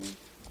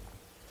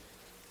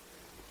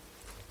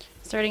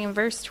starting in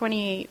verse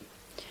 28.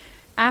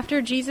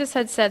 After Jesus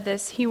had said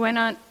this, he went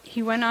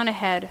on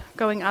ahead,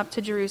 going up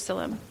to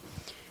Jerusalem.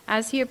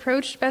 As he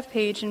approached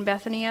Bethphage and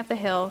Bethany at the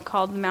hill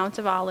called the Mount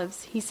of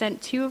Olives, he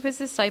sent 2 of his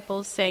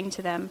disciples, saying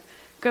to them,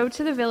 "Go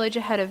to the village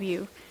ahead of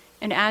you,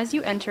 and as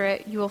you enter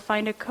it, you will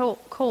find a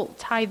colt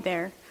tied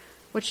there,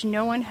 which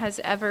no one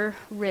has ever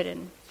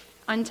ridden.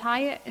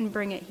 Untie it and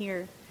bring it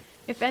here.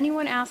 If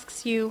anyone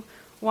asks you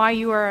why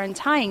you are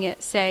untying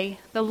it, say,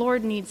 'The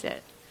Lord needs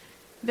it.'"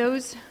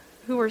 Those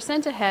who were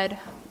sent ahead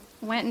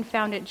went and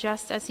found it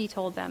just as he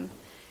told them.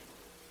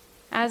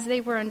 As they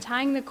were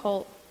untying the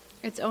colt,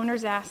 its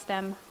owners asked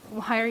them,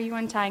 "Why are you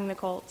untying the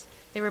colt?"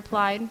 They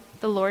replied,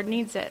 "The Lord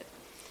needs it."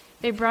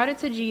 They brought it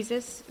to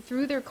Jesus,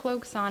 threw their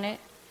cloaks on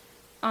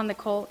the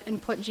colt,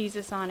 and put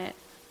Jesus on it.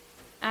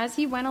 As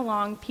he went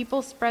along,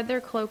 people spread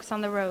their cloaks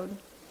on the road.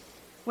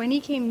 When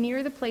he came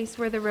near the place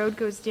where the road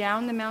goes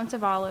down the Mount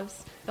of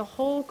Olives, the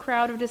whole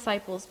crowd of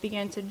disciples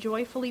began to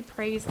joyfully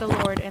praise the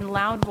Lord in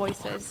loud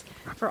voices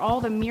for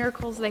all the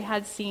miracles they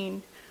had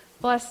seen.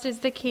 "Blessed is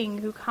the King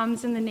who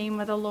comes in the name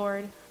of the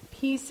Lord.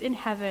 Peace in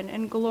heaven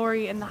and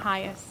glory in the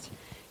highest."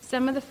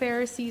 Some of the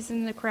Pharisees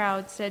in the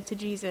crowd said to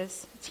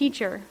Jesus,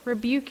 "Teacher,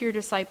 rebuke your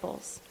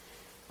disciples."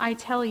 "I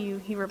tell you,"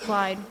 he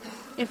replied,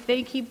 "if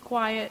they keep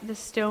quiet, the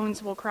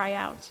stones will cry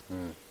out."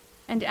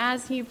 And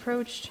as he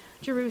approached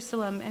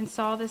Jerusalem and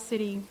saw the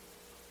city,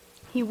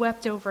 he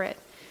wept over it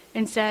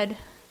and said,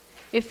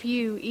 "If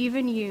you,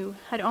 even you,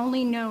 had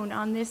only known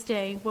on this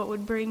day what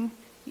would bring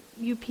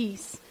you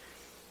peace.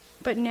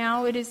 But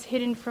now it is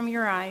hidden from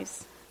your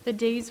eyes. The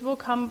days will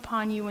come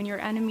upon you when your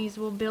enemies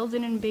will build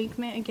an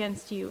embankment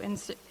against you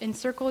and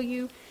encircle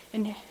you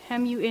and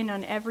hem you in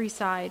on every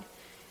side.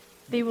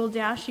 They will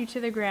dash you to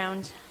the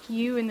ground,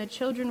 you and the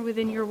children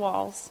within your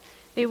walls.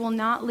 They will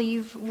not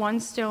leave one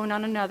stone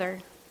on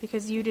another,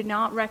 because you did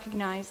not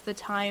recognize the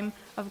time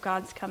of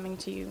God's coming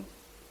to you."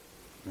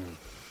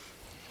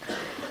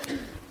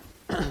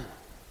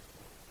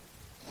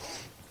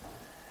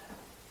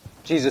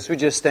 Jesus, we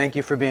just thank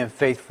you for being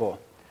faithful.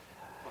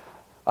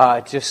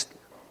 Just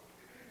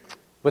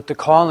with the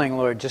calling,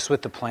 Lord, just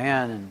with the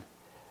plan.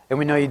 And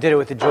we know you did it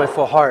with a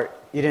joyful heart.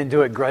 You didn't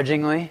do it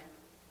grudgingly.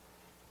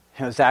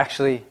 It was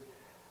actually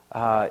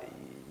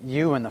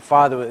you and the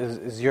Father,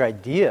 it was your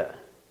idea.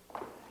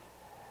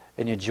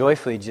 And you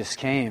joyfully just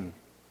came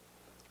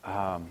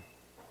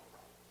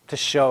to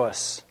show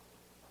us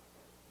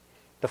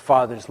the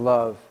Father's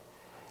love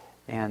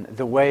and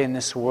the way in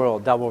this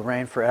world that will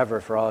reign forever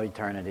for all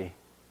eternity.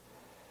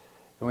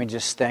 And we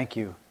just thank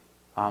you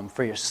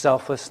for your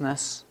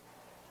selflessness,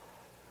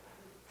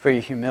 for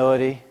your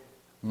humility,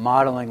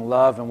 modeling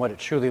love and what it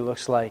truly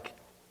looks like,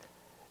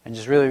 and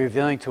just really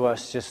revealing to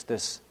us just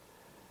this,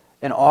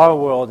 in our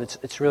world,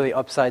 it's really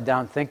upside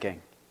down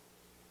thinking.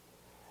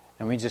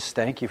 And we just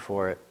thank you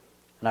for it.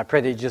 And I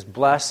pray that you just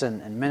bless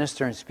and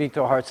minister and speak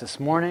to our hearts this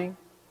morning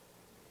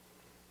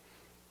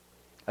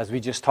as we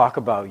just talk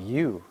about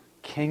you,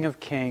 King of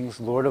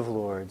Kings, Lord of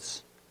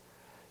Lords,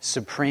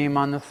 supreme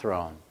on the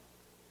throne,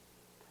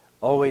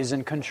 always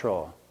in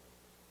control.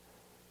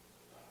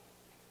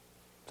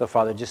 So,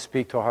 Father, just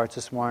speak to our hearts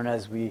this morning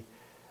as we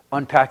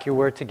unpack your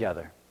word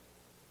together.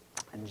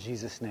 In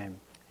Jesus'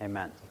 name,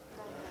 amen.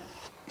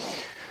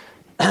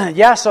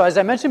 Yeah, so as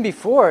I mentioned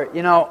before,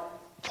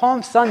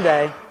 Palm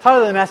Sunday,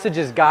 part of the message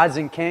is Gods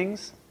and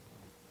Kings.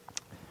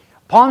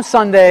 Palm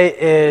Sunday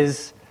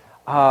is,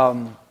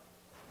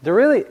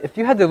 if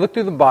you had to look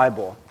through the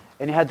Bible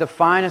and you had to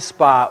find a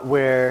spot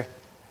where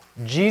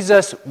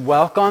Jesus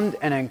welcomed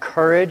and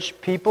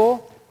encouraged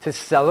people to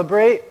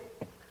celebrate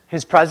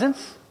his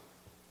presence,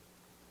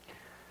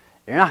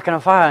 you're not going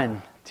to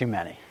find too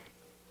many.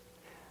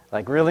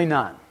 Like really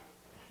none.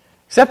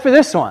 Except for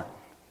this one.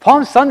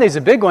 Palm Sunday is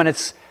a big one.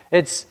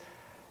 It's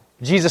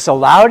Jesus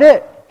allowed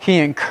it, he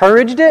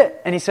encouraged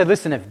it, and he said,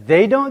 listen, if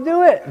they don't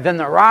do it, then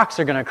the rocks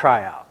are going to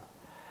cry out.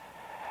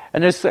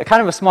 And there's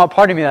kind of a small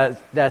part of me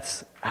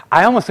that's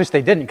I almost wish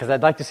they didn't, because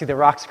I'd like to see the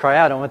rocks cry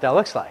out and what that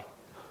looks like.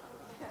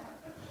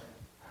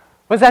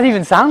 What does that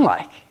even sound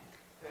like?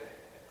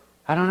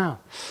 I don't know.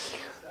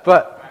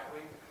 But,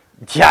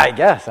 yeah, I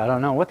guess. I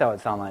don't know what that would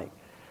sound like.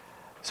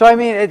 So, I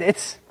mean,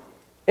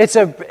 it's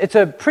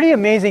a pretty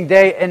amazing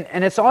day,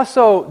 and it's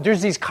also,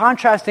 there's these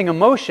contrasting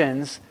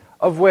emotions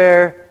of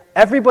where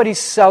everybody's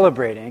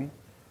celebrating,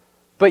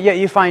 but yet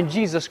you find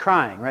Jesus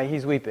crying, right?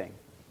 He's weeping.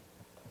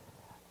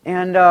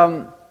 And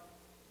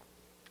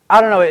I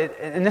don't know,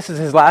 and this is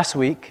his last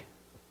week,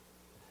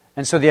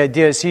 and so the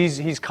idea is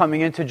he's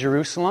coming into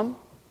Jerusalem.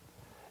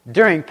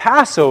 During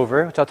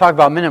Passover, which I'll talk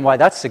about in a minute why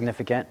that's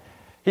significant,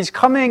 he's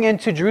coming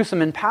into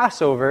Jerusalem in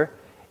Passover,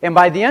 and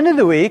by the end of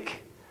the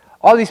week,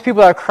 all these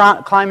people are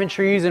climbing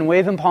trees and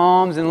waving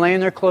palms and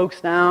laying their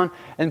cloaks down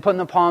and putting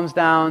the palms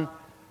down.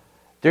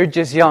 They're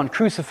just yelling,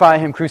 "Crucify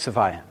him,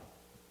 crucify him."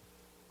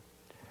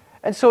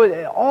 And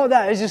so all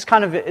that is just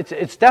kind of,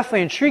 it's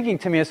definitely intriguing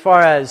to me as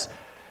far as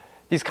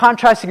these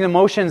contrasting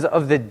emotions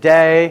of the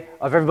day,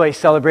 of everybody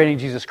celebrating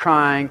Jesus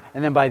crying,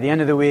 and then by the end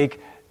of the week,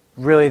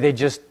 really they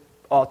just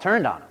all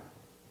turned on him.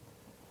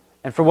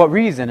 And for what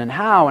reason, and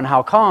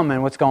how come,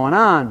 and what's going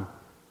on.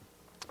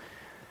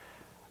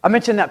 I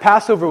mentioned that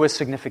Passover was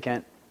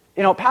significant.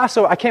 You know,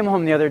 Passover, I came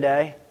home the other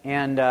day,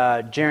 and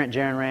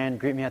Jaron ran,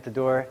 greeted me at the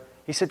door.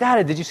 He said,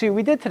 "Dad, did you see what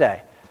we did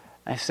today?"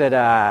 I said,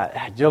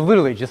 "You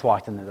literally just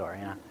walked in the door,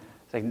 you know."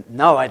 It's like,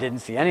 "No, I didn't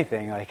see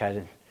anything. Like,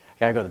 I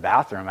got to go to the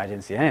bathroom. I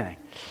didn't see anything."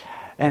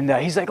 And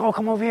he's like, "Oh,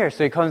 come over here."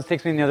 So he comes and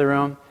takes me in the other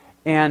room.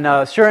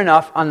 And sure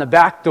enough, on the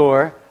back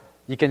door,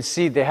 you can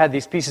see they had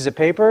these pieces of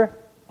paper,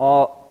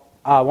 all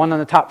one on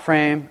the top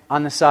frame,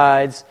 on the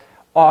sides,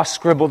 all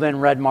scribbled in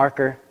red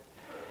marker.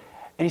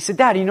 And he said,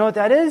 "Dad, you know what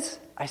that is?"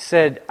 I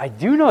said, "I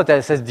do know what that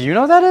is." He says, "Do you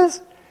know what that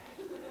is?"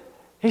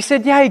 He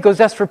said, "Yeah." He goes,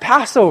 "That's for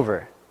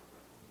Passover."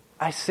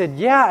 I said,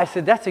 "Yeah." I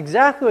said, "That's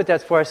exactly what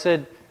that's for." I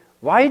said,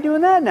 "Why are you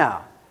doing that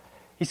now?"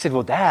 He said,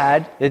 "Well,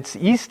 Dad, it's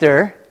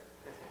Easter,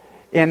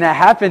 and that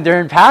happened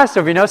during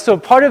Passover, you know." So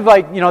part of,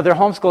 like, you know, their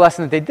homeschool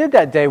lesson that they did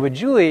that day with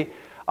Julie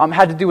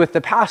had to do with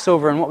the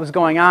Passover and what was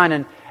going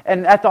on.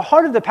 And at the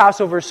heart of the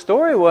Passover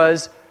story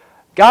was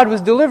God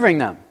was delivering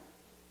them.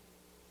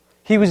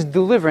 He was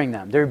delivering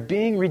them. They're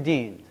being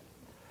redeemed.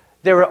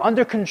 They were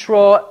under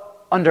control,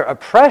 under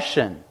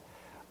oppression,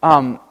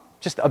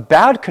 just a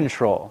bad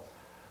control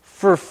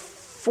for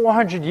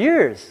 400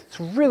 years. It's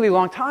a really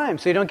long time.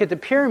 So you don't get the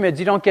pyramids,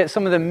 you don't get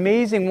some of the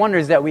amazing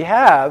wonders that we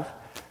have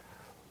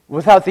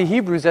without the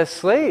Hebrews as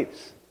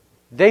slaves.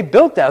 They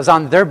built that. It was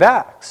on their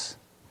backs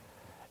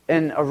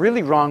in a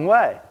really wrong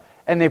way.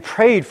 And they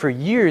prayed for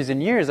years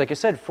and years, like I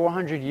said,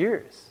 400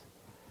 years.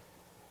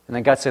 And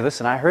then God said,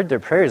 "Listen, I heard their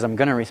prayers. I'm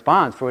going to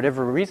respond." For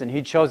whatever reason,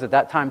 He chose at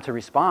that time to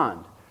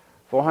respond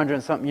 400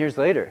 and something years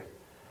later.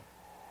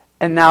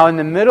 And now in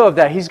the middle of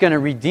that, He's going to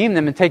redeem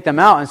them and take them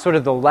out. And sort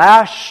of the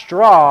last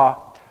straw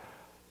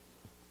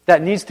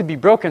that needs to be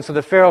broken so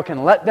the Pharaoh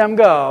can let them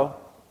go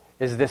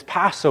is this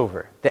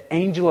Passover, the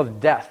angel of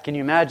death. Can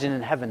you imagine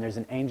in heaven there's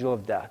an angel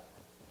of death?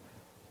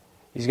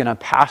 He's going to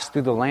pass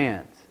through the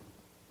land.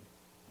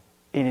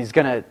 And he's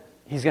going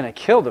to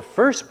kill the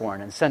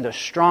firstborn and send a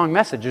strong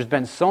message. There's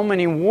been so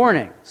many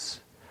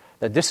warnings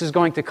that this is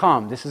going to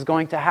come, this is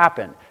going to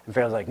happen. And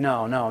Pharaoh's like,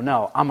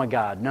 no, I'm a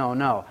God.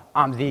 No,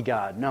 I'm the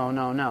God.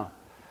 No.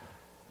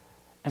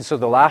 And so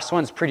the last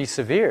one's pretty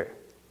severe.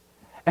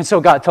 And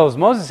so God tells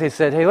Moses, He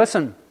said, "Hey,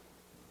 listen,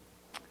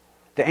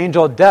 the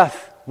angel of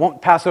death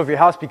won't pass over your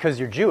house because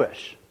you're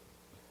Jewish.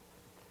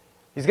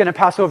 He's going to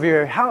pass over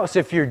your house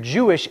if you're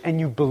Jewish and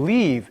you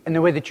believe. And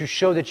the way that you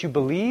show that you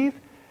believe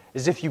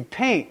is if you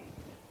paint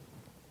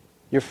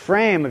your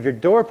frame of your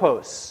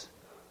doorposts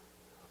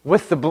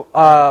with the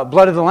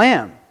blood of the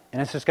Lamb.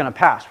 And it's just going to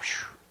pass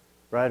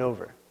right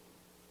over."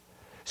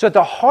 So at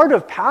the heart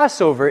of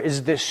Passover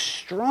is this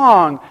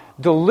strong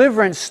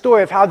deliverance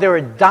story of how they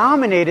were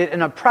dominated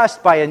and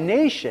oppressed by a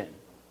nation.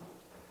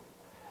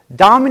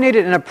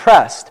 Dominated and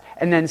oppressed,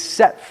 and then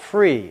set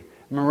free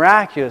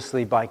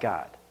miraculously by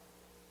God.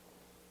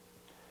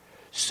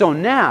 So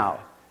now,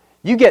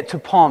 you get to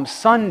Palm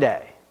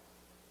Sunday.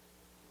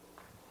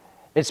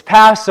 It's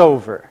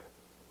Passover.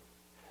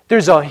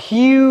 There's a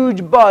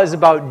huge buzz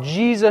about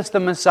Jesus the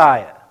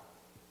Messiah.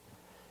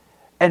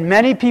 And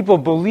many people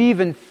believe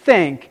and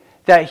think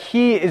that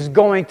He is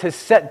going to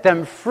set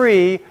them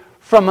free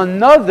from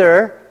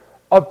another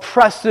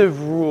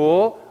oppressive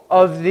rule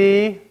of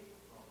the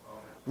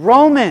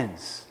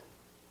Romans.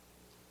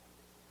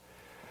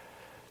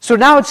 So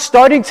now it's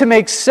starting to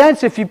make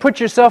sense if you put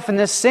yourself in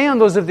the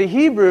sandals of the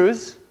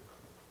Hebrews.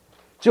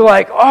 You're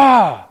like,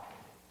 oh,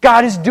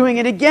 God is doing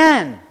it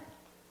again.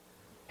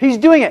 He's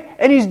doing it.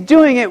 And He's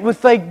doing it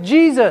with, like,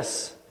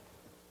 Jesus.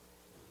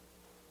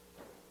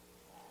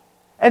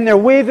 And they're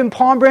waving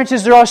palm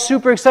branches. They're all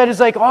super excited. It's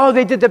like, oh,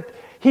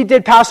 He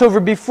did Passover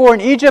before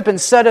in Egypt and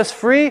set us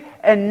free.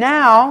 And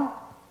now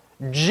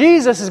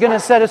Jesus is going to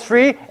set us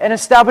free and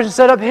establish and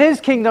set up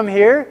His kingdom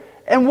here.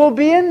 And we'll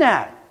be in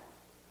that.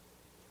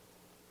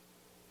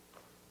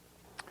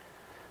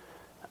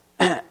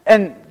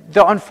 And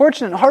the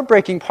unfortunate,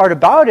 heartbreaking part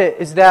about it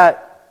is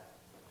that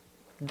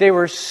they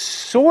were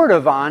sort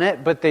of on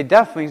it, but they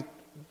definitely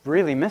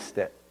really missed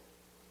it.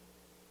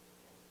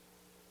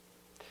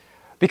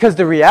 Because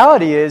the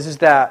reality is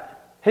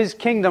that His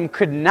kingdom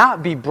could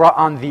not be brought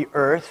on the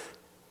earth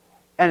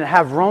and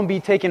have Rome be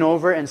taken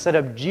over and set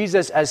up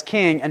Jesus as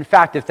king. In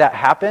fact, if that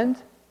happened,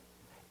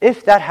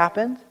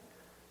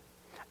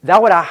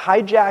 that would have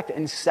hijacked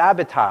and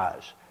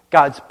sabotaged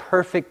God's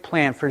perfect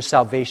plan for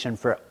salvation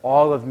for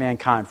all of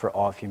mankind, for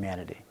all of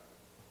humanity.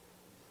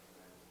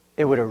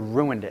 It would have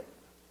ruined it.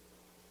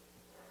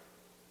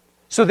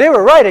 So they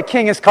were right. A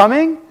king is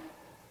coming.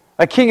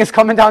 A king is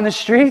coming down the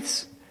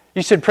streets.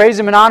 You should praise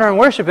Him and honor and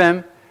worship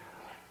Him.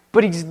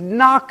 But He's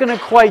not going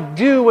to quite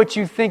do what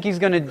you think He's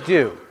going to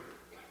do.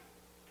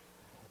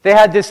 They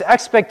had this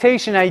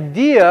expectation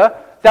idea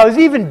that was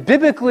even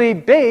biblically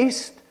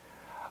based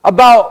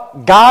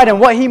about God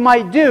and what He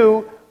might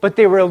do, but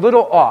they were a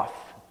little off.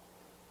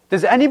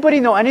 Does anybody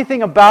know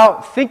anything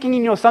about thinking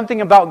you know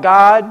something about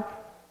God,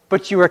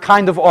 but you were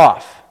kind of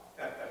off?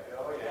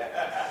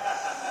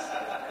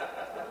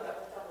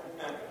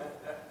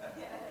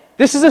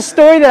 This is a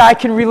story that I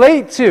can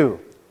relate to.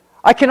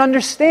 I can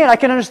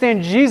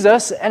understand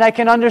Jesus, and I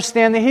can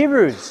understand the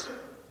Hebrews.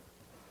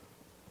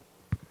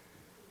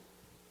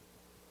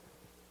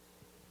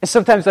 And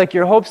sometimes like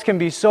your hopes can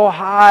be so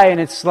high, and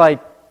it's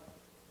like,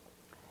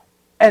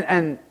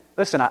 and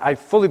listen, I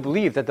fully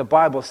believe that the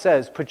Bible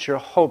says, put your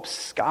hopes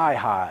sky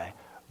high.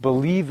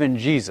 Believe in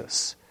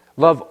Jesus.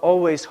 Love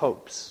always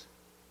hopes.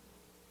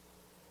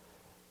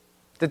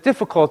 The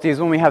difficulty is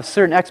when we have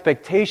certain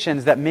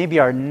expectations that maybe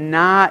are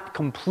not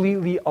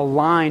completely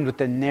aligned with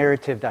the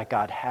narrative that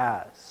God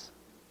has.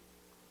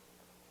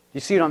 You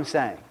see what I'm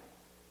saying?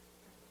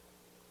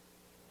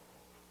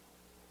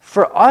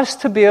 For us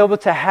to be able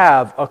to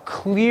have a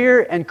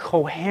clear and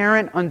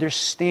coherent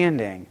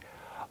understanding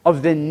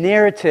of the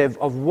narrative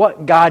of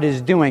what God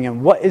is doing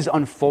and what is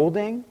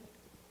unfolding,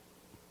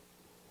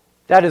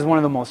 that is one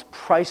of the most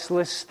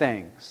priceless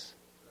things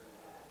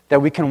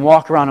that we can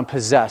walk around and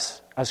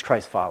possess as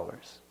Christ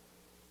followers.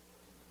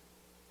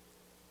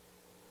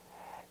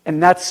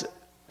 And that's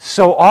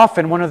so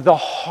often one of the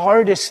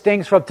hardest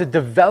things for us to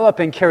develop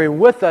and carry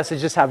with us,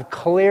 is just have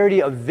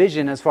clarity of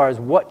vision as far as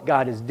what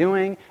God is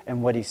doing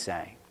and what He's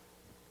saying.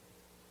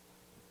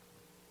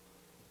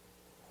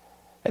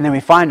 And then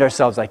we find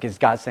ourselves like, is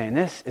God saying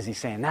this? Is He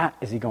saying that?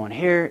 Is He going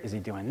here? Is He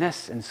doing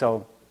this? And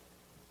so,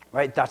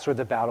 right, that's where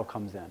the battle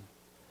comes in.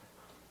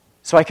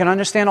 So I can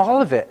understand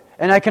all of it.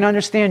 And I can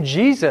understand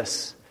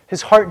Jesus,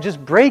 His heart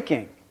just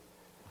breaking.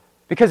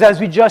 Because as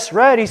we just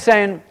read, He's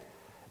saying,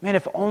 man,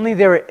 if only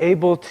they were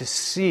able to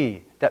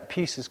see that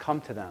peace has come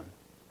to them.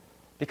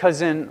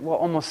 Because in,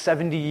 almost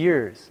 70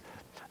 years,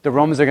 the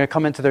Romans are going to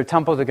come into their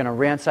temple, they're going to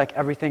ransack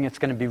everything, it's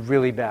going to be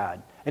really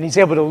bad. And He's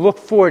able to look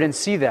forward and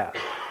see that.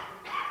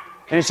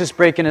 And it's just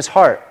breaking His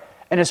heart.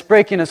 And it's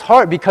breaking His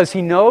heart because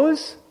He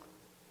knows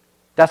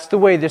that's the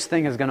way this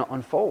thing is going to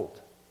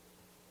unfold.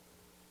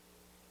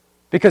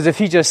 Because if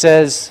He just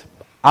says,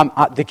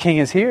 the king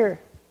is here,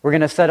 we're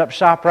going to set up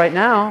shop right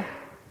now,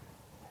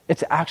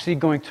 it's actually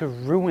going to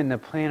ruin the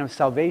plan of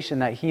salvation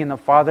that He and the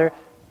Father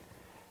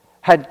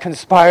had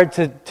conspired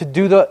to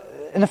do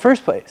in the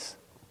first place.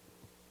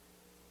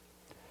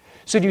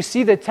 So do you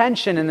see the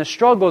tension and the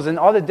struggles and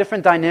all the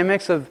different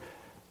dynamics of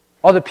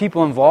all the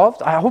people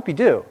involved? I hope you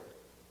do.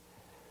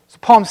 So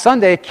Palm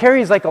Sunday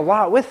carries like a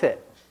lot with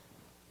it.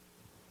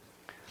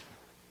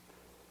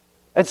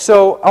 And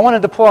so I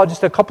wanted to pull out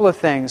just a couple of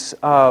things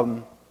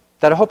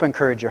that I hope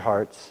encourage your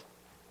hearts.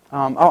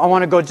 I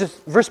want to go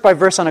just verse by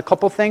verse on a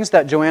couple things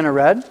that Joanna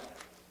read.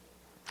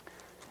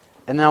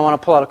 And then I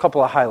want to pull out a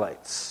couple of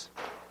highlights.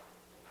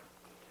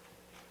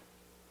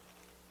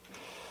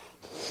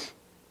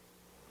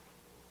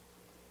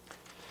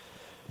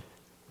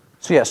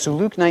 So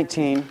Luke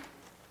 19,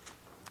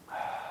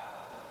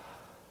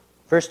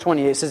 verse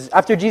 28 says,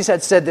 after Jesus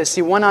had said this,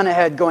 He went on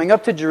ahead, going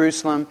up to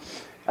Jerusalem.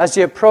 As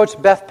He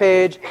approached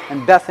Bethphage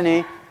and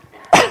Bethany,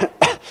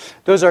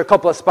 those are a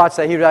couple of spots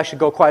that He would actually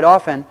go quite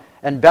often.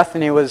 And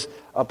Bethany was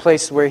a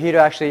place where He'd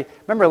actually,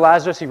 remember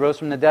Lazarus, he rose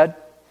from the dead?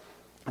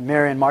 And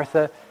Mary and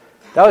Martha.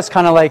 That was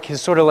kind of like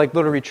his sort of like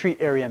little retreat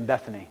area in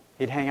Bethany.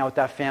 He'd hang out with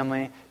that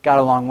family, got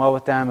along well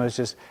with them. It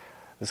was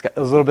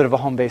a little bit of a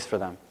home base for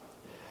them.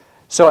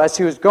 So as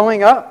He was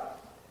going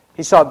up,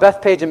 He saw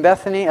Bethphage and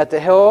Bethany at the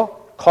hill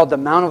called the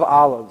Mount of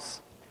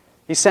Olives.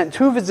 He sent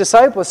two of His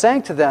disciples,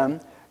 saying to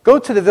them, go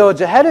to the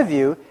village ahead of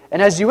you,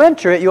 and as you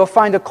enter it, you will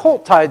find a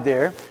colt tied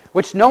there,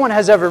 which no one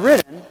has ever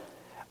ridden.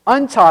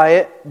 Untie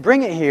it,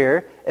 bring it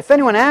here. If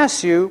anyone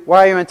asks you,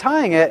 why are you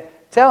untying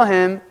it? Tell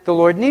him the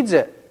Lord needs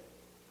it.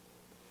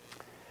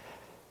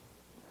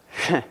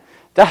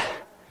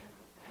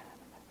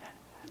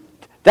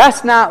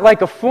 That's not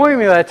like a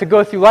formula to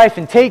go through life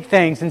and take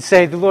things and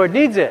say the Lord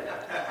needs it.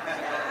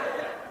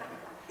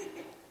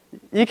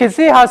 You can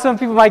see how some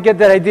people might get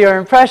that idea or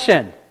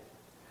impression.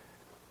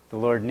 The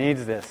Lord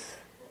needs this.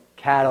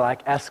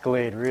 Cadillac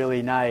Escalade,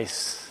 really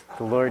nice.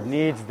 The Lord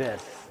needs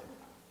this.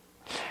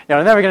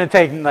 They're never going to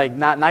take like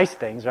not nice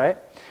things, right?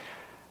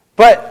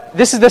 But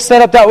this is the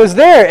setup that was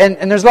there,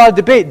 and there's a lot of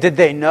debate. Did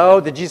they know?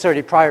 Did Jesus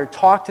already prior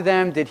talk to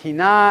them? Did He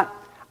not?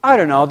 I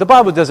don't know. The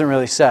Bible doesn't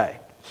really say.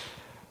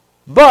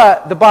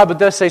 But the Bible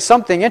does say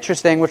something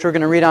interesting, which we're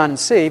going to read on and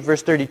see.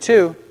 Verse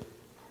 32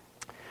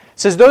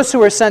 says, those who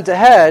were sent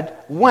ahead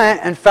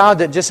went and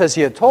found it just as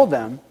He had told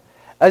them.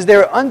 As they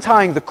were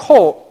untying the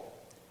colt,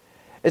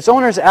 its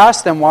owners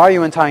asked them, why are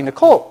you untying the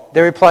colt?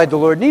 They replied, the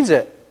Lord needs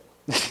it.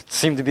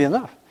 Seemed to be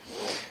enough.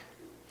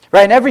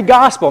 Right, in every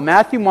gospel,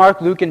 Matthew,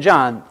 Mark, Luke, and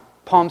John,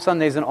 Palm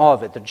Sunday's in all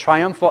of it. The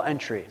triumphal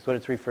entry is what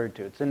it's referred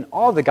to. It's in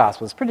all the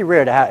gospels. It's pretty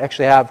rare to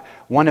actually have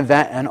one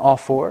event in all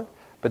four,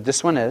 but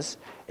this one is.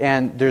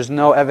 And there's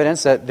no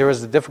evidence that there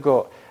was a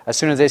difficult, as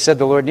soon as they said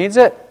the Lord needs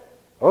it,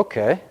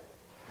 okay.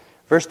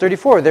 Verse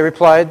 34, they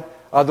replied,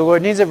 the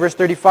Lord needs it. Verse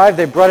 35,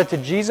 they brought it to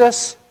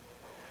Jesus,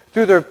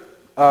 threw their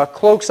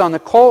cloaks on the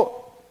colt,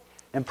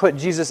 and put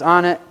Jesus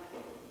on it.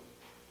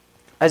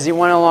 As He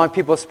went along,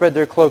 people spread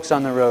their cloaks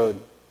on the road.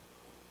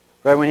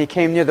 Right, when He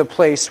came near the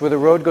place where the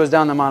road goes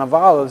down the Mount of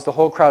Olives, the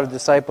whole crowd of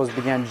disciples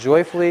began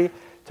joyfully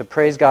to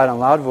praise God in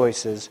loud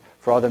voices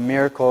for all the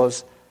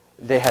miracles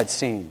they had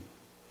seen.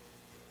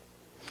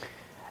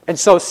 And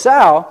so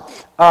Sal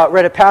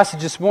read a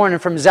passage this morning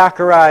from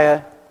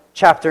Zechariah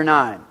chapter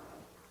 9.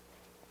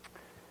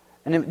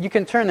 And you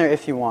can turn there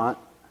if you want.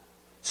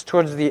 It's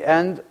towards the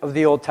end of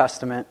the Old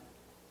Testament.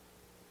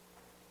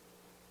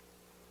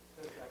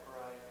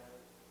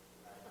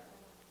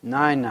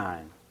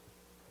 9:9.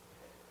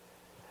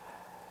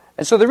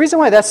 And so the reason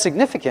why that's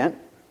significant,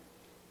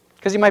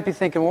 because you might be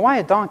thinking, well, why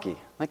a donkey?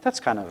 Like, that's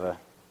kind of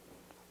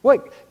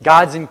what?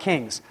 Gods and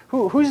kings.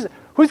 Who's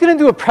going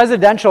to do a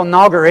presidential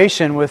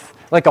inauguration with,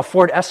 like, a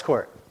Ford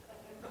Escort?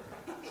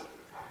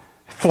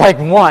 Like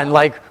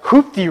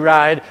hoopty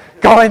ride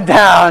going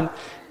down.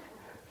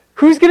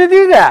 Who's going to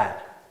do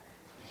that?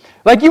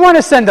 Like, you want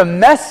to send a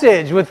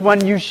message with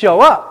when you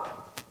show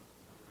up.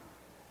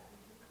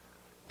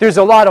 There's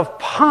a lot of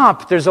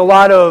pomp. There's a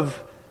lot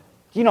of,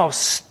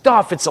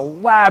 stuff. It's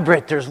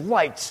elaborate. There's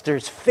lights.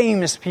 There's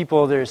famous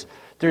people. There's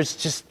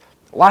just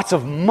lots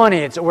of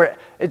money.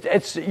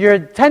 You're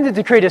intended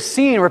to create a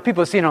scene where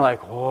people see and are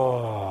like,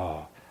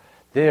 whoa,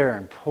 they're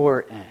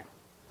important.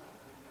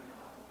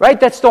 Right?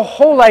 That's the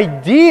whole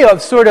idea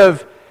of sort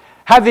of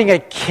having a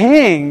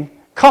king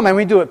come. And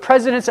we do it.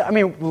 Presidents,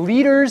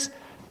 leaders.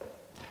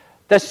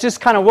 That's just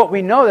kind of what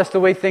we know. That's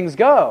the way things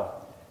go.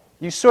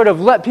 You sort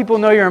of let people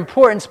know your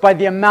importance by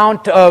the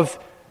amount of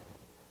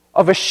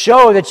a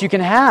show that you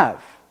can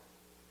have.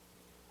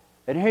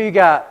 And here you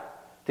got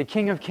the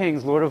King of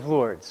Kings, Lord of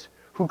Lords,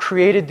 who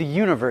created the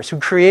universe, who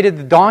created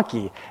the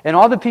donkey, and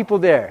all the people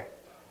there.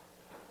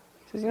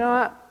 He says, you know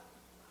what?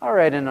 I'll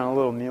ride in on a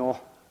little mule.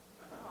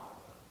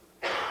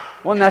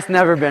 One that's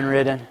never been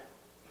ridden.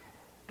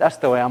 That's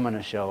the way I'm going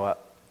to show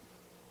up.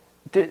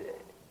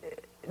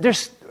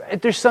 There's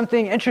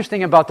something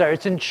interesting about that.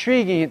 It's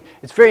intriguing.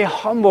 It's very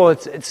humble.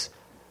 It's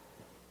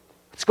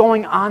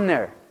going on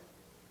there.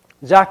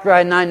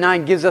 Zechariah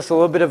 9:9 gives us a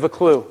little bit of a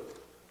clue.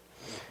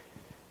 It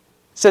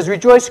says,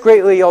 "Rejoice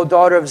greatly, O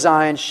daughter of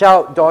Zion.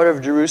 Shout, daughter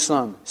of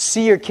Jerusalem.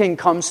 See, your king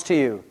comes to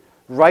you,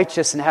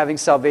 righteous and having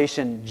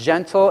salvation,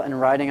 gentle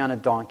and riding on a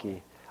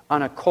donkey,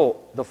 on a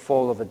colt, the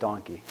foal of a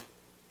donkey."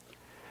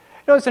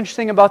 You know what's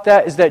interesting about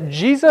that is that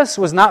Jesus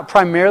was not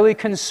primarily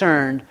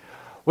concerned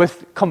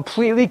with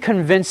completely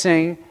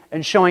convincing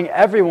and showing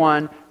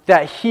everyone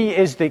that he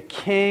is the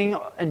king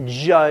and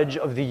judge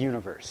of the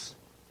universe.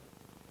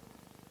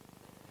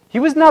 He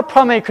was not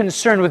primarily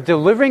concerned with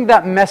delivering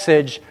that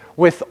message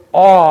with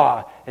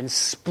awe and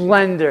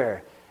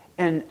splendor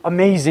and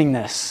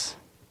amazingness.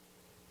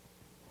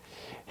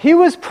 He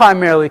was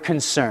primarily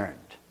concerned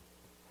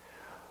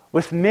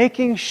with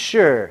making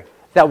sure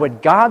that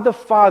what God the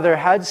Father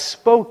had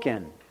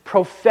spoken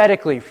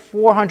prophetically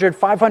 400,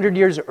 500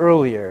 years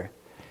earlier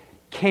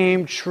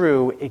came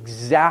true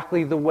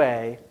exactly the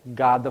way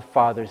God the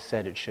Father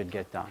said it should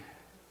get done.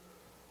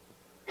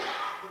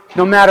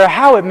 No matter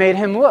how it made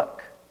him look.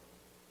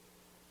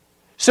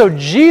 So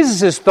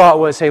Jesus' thought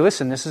was, hey,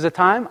 listen, this is a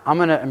time I'm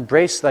going to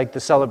embrace the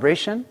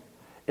celebration.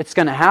 It's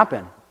going to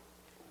happen.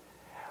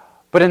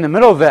 But in the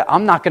middle of it,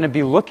 I'm not going to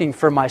be looking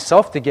for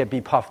myself to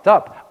be puffed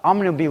up. I'm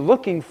going to be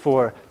looking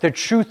for the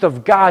truth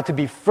of God to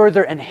be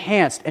further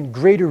enhanced and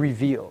greater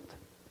revealed.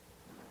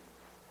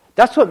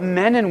 That's what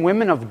men and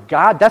women of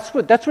God, that's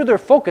where they're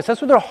focused.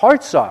 That's where their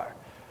hearts are.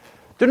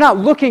 They're not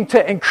looking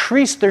to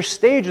increase their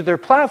stage or their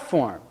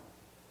platform.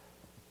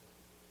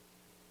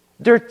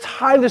 They're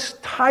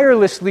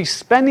tirelessly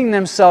spending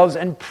themselves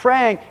and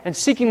praying and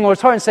seeking the Lord's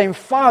heart and saying,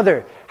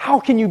 Father, how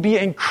can you be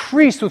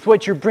increased with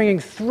what you're bringing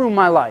through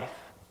my life?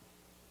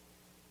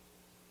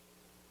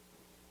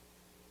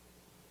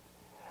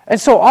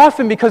 And so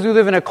often, because we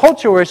live in a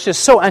culture where it's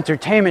just so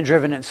entertainment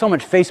driven and so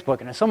much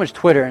Facebook and so much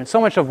Twitter and so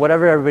much of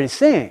whatever everybody's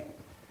seeing,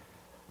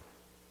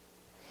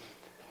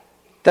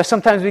 that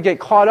sometimes we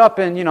get caught up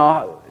in,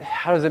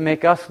 how does it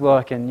make us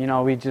look? And,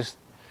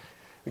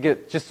 we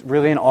get just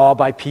really in awe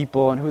by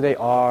people and who they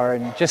are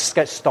and just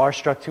get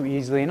starstruck too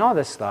easily and all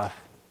this stuff.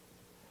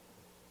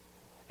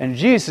 And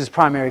Jesus'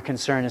 primary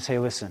concern is, hey,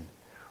 listen,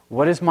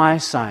 what is my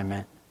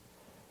assignment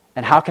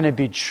and how can it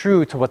be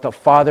true to what the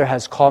Father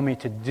has called me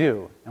to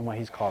do and what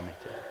He's called me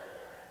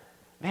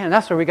to? Man,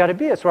 that's where we got to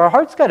be. That's where our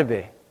heart's got to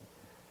be.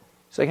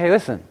 It's like, hey,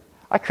 listen,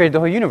 I created the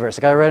whole universe.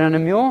 I got to ride on a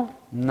mule?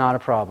 Not a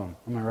problem.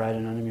 I'm going to ride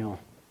on a mule.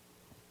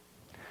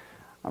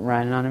 I'm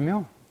riding on a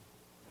mule.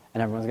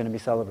 And everyone's going to be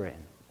celebrating.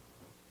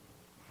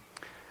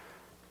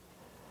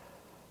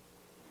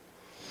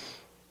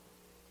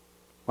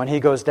 When he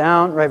goes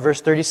down, right,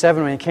 verse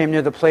 37, when he came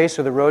near the place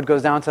where the road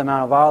goes down to the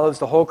Mount of Olives,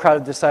 the whole crowd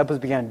of disciples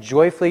began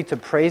joyfully to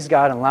praise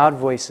God in loud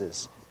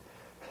voices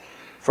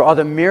for all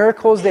the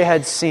miracles they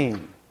had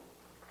seen.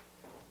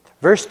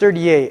 Verse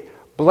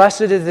 38,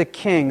 blessed is the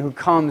King who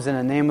comes in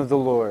the name of the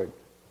Lord.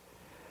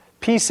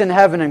 Peace in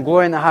heaven and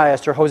glory in the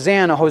highest, or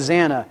Hosanna,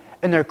 Hosanna.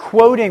 And they're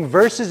quoting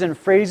verses and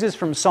phrases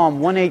from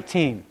Psalm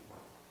 118.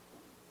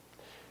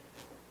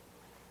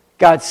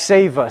 God,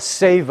 save us,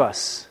 save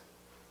us.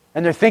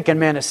 And they're thinking,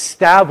 man,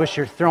 establish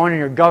your throne and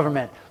your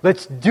government.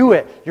 Let's do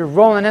it. You're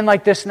rolling in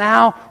like this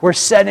now. We're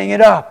setting it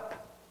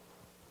up.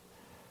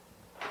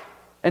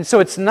 And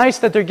so it's nice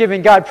that they're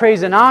giving God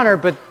praise and honor,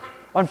 but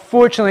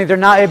unfortunately, they're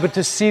not able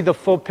to see the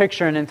full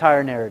picture and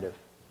entire narrative.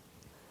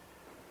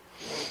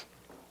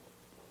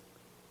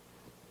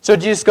 So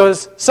Jesus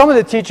goes, some of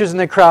the teachers in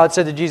the crowd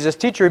said to Jesus,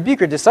 "Teacher, rebuke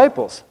your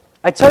disciples."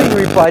 "I tell you,"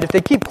 he replied, "if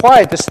they keep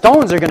quiet, the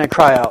stones are going to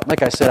cry out."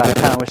 Like I said, I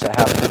kind of wish that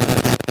happened.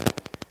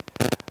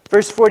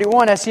 Verse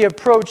 41, as he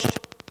approached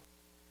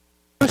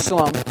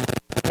Jerusalem,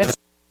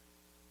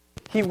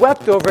 he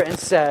wept over it and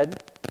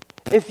said,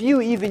 "If you,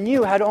 even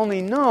you, had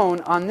only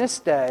known on this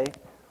day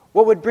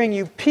what would bring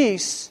you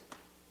peace,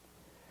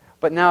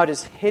 but now it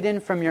is hidden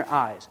from your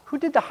eyes." Who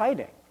did the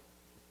hiding?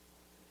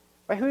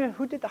 Right?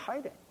 Who did the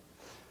hiding?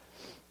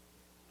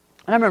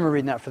 And I remember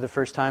reading that for the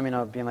first time,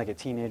 being like a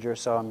teenager or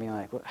so, and being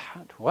like,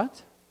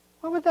 what?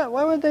 Why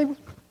would they?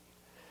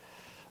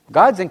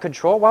 God's in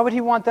control. Why would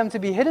he want them to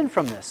be hidden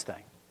from this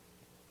thing?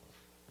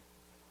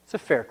 It's a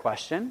fair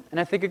question, and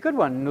I think a good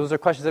one. And those are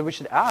questions that we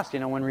should ask,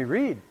 when we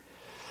read.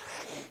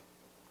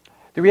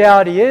 The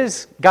reality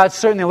is, God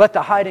certainly let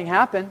the hiding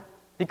happen.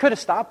 He could have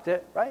stopped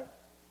it, right?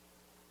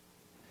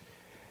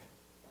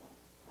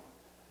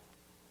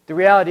 The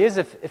reality is,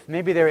 if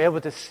maybe they were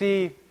able to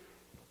see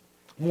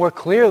more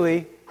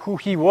clearly who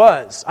he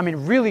was,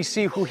 really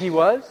see who he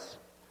was,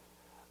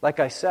 like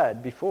I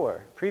said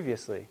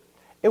previously,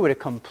 it would have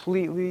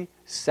completely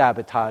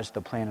sabotaged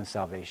the plan of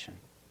salvation.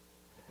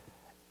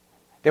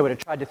 They would have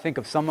tried to think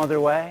of some other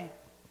way,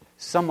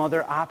 some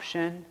other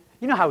option.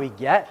 You know how we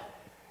get.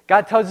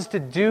 God tells us to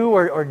do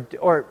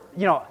or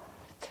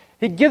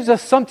he gives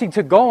us something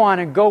to go on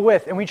and go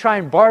with, and we try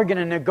and bargain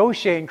and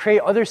negotiate and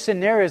create other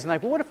scenarios,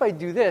 and well, what if I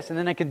do this, and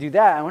then I can do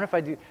that, and what if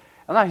I do...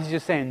 And now he's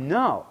just saying,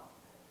 no.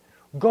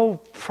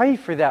 Go pray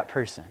for that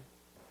person.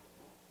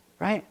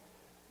 Right?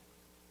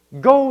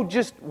 Go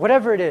just,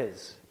 whatever it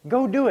is,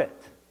 go do it.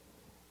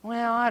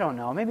 Well, I don't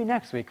know, maybe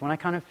next week when I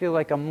kind of feel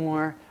like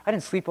I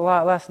didn't sleep a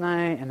lot last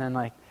night, and then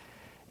I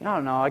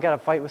don't know, I got to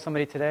fight with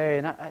somebody today,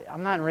 and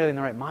I'm not really in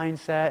the right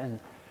mindset, and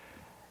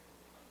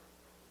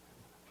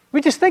we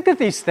just think of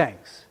these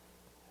things.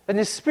 And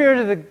the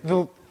Spirit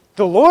of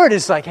the Lord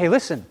is like, hey,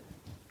 listen,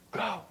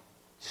 go.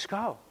 Just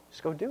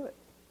go do it.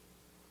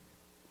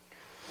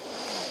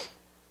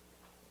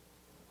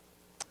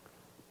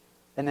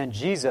 And then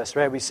Jesus,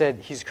 right, we said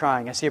he's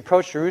crying. As he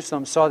approached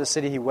Jerusalem, saw the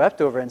city, he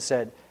wept over and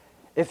said,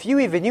 "If you,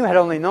 even you, had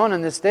only known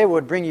on this day what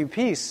would bring you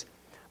peace,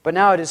 but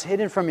now it is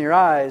hidden from your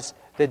eyes,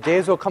 the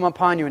days will come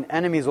upon you and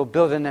enemies will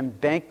build an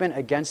embankment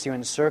against you,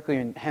 encircle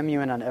you and hem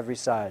you in on every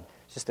side."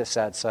 It's just a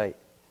sad sight.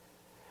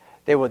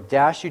 "They will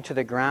dash you to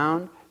the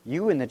ground,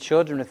 you and the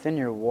children within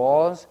your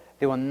walls.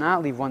 They will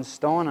not leave one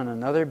stone on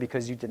another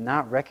because you did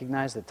not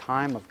recognize the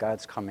time of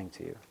God's coming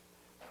to you."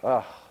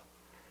 Ugh.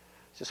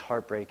 It's just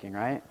heartbreaking,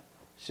 right?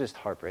 It's just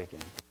heartbreaking.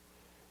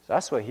 So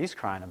that's what he's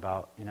crying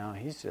about,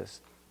 It's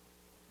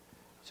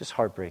just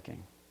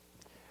heartbreaking.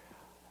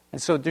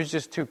 And so there's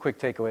just two quick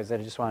takeaways that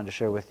I just wanted to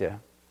share with you.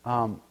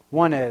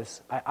 One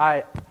is,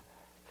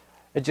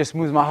 it just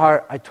moves my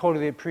heart. I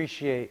totally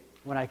appreciate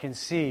when I can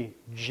see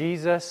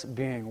Jesus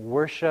being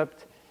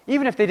worshipped.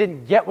 Even if they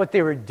didn't get what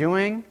they were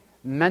doing,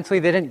 mentally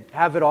they didn't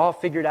have it all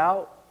figured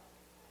out,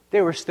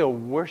 they were still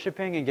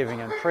worshiping and giving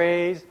him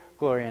praise,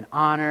 glory, and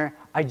honor.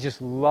 I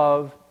just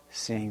love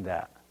seeing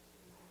that.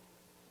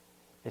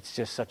 It's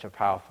just such a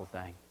powerful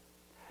thing.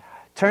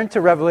 Turn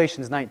to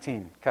Revelations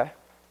 19, okay?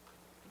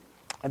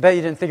 I bet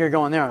you didn't think you were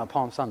going there on a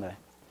Palm Sunday.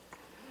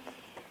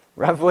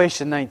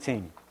 Revelation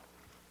 19.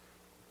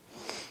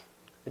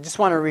 I just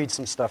want to read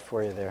some stuff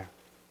for you there.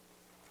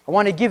 I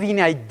want to give you an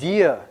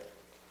idea.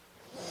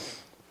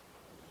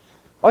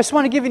 I just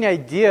want to give you an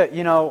idea,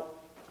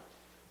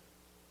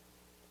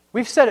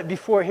 we've said it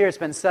before here, it's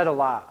been said a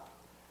lot.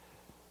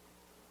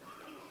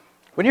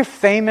 When you're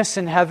famous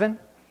in heaven,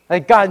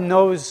 God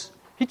knows,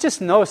 he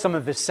just knows some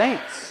of his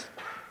saints.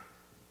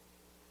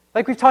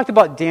 Like we've talked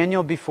about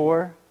Daniel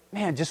before.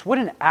 Man, just what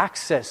an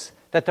access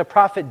that the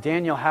prophet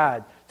Daniel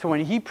had to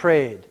when he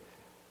prayed.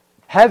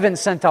 Heaven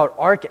sent out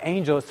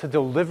archangels to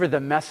deliver the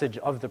message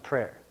of the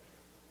prayer.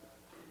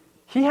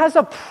 He has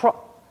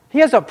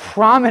a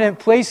prominent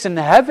place in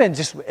heaven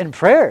just in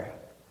prayer.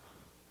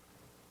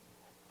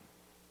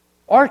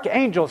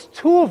 Archangels,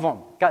 2 of them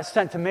got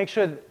sent to make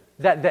sure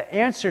that the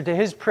answer to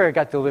his prayer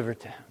got delivered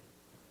to him.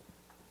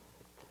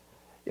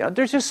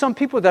 There's just some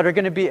people that are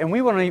going to be, and we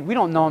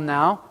don't know them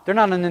now. They're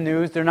not on the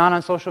news. They're not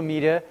on social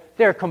media.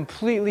 They're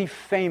completely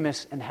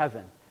famous in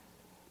heaven.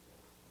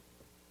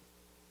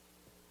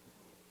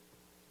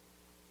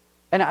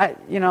 And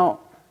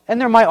and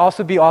there might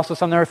also be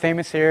some that are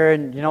famous here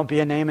and, be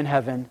a name in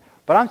heaven.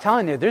 But I'm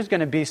telling you, there's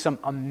going to be some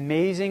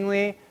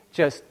amazingly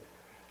just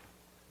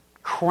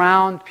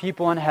crowned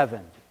people in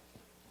heaven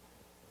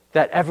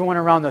that everyone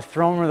around the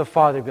throne room of the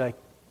Father would be like,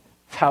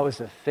 that was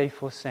a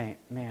faithful saint.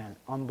 Man,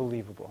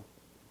 unbelievable.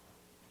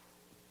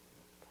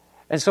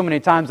 And so many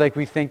times,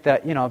 we think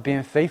that,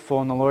 being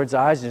faithful in the Lord's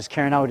eyes and just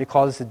carrying out what he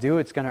calls us to do,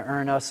 it's going to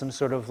earn us some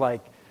sort of,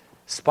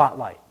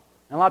 spotlight.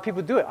 And a lot of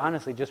people do it,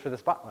 honestly, just for the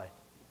spotlight.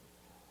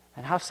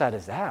 And how sad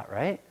is that,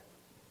 right?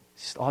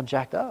 It's just all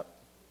jacked up.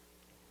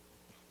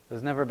 It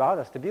was never about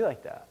us to be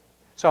like that.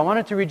 So I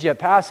wanted to read you a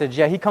passage.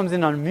 Yeah, he comes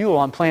in on a mule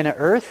on planet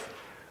Earth,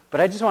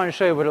 But I just want to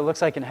show you what it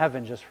looks like in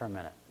heaven just for a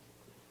minute.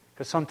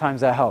 Because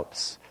sometimes that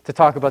helps to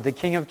talk about the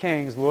King of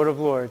Kings, Lord of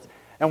Lords,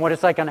 and what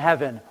it's like in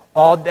heaven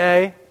all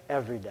day,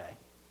 every day.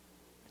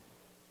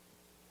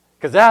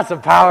 Because that's a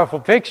powerful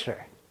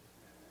picture.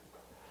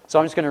 So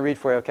I'm just going to read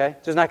for you, okay?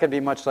 There's not going to be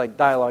much like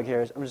dialogue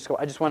here.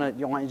 I just want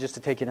you just to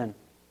take it in.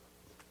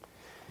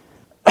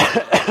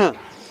 It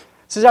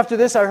says, after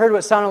this I heard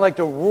what sounded like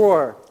the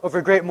roar of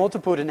a great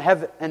multitude in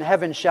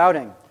heaven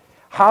shouting,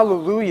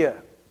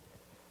 Hallelujah!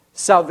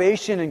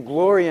 Salvation and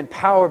glory and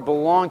power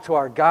belong to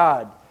our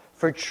God,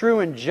 for true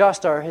and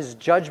just are his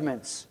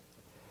judgments.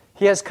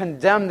 He has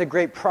condemned the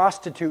great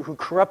prostitute who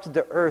corrupted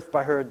the earth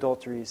by her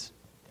adulteries.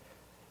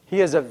 He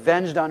has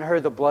avenged on her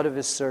the blood of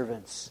his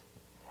servants.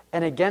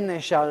 And again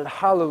they shouted,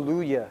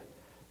 Hallelujah!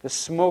 The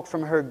smoke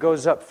from her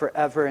goes up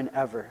forever and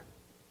ever.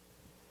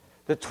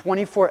 The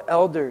 24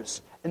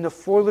 elders and the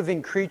 4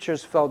 living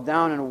creatures fell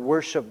down and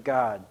worshiped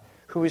God,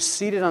 who is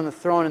seated on the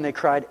throne, and they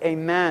cried,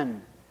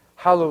 Amen,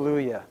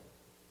 Hallelujah.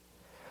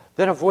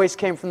 Then a voice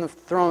came from the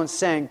throne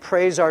saying,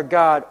 Praise our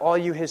God, all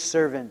you his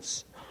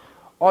servants,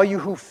 all you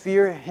who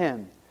fear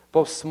him,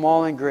 both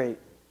small and great.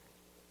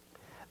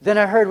 Then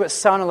I heard what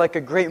sounded like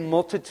a great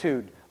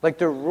multitude, like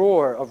the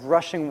roar of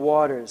rushing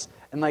waters,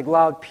 and like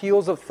loud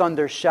peals of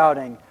thunder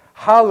shouting,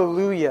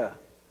 Hallelujah!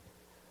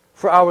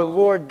 For our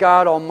Lord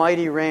God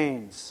Almighty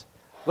reigns.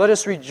 Let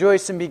us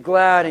rejoice and be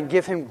glad and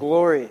give him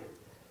glory.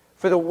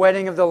 For the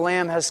wedding of the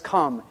Lamb has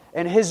come,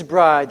 and his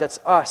bride, that's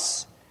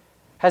us,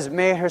 has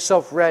made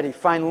herself ready.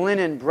 Fine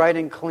linen, bright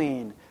and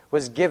clean,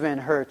 was given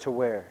her to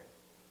wear.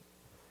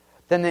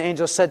 Then the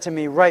angel said to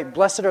me, Right,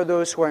 blessed are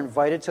those who are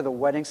invited to the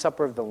wedding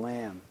supper of the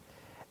Lamb.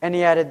 And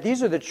he added,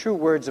 These are the true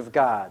words of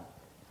God.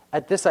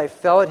 At this I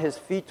fell at his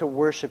feet to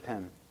worship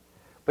him.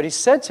 But he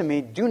said to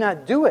me, Do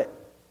not do it.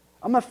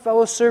 I'm a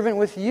fellow servant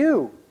with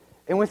you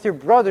and with your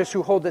brothers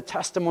who hold the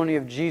testimony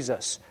of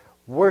Jesus.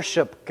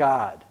 Worship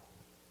God.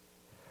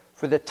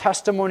 For the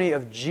testimony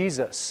of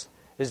Jesus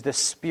is the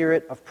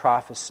spirit of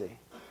prophecy.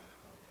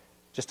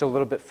 Just a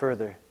little bit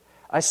further.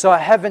 I saw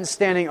heaven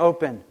standing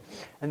open,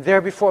 and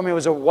there before me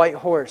was a white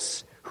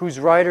horse, whose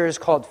rider is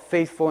called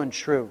Faithful and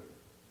True.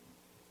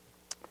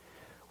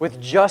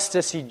 With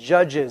justice he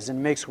judges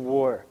and makes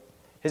war.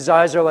 His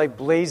eyes are like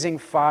blazing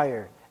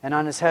fire, and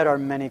on his head are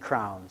many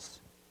crowns.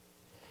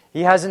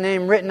 He has a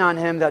name written on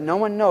him that no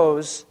one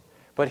knows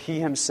but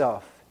he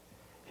himself.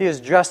 He is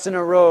dressed in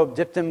a robe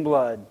dipped in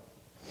blood,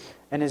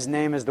 and his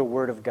name is the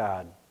Word of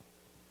God.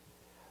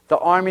 The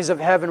armies of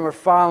heaven were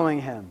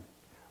following him,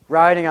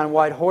 riding on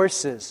white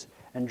horses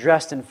and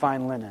dressed in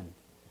fine linen,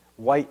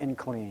 white and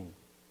clean.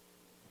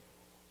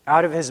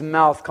 Out of his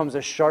mouth comes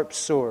a sharp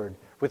sword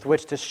with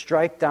which to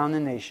strike down the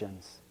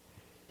nations.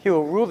 He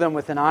will rule them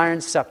with an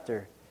iron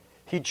scepter.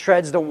 He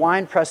treads the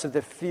winepress of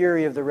the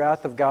fury of the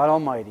wrath of God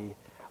Almighty.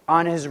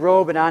 On his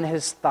robe and on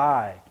his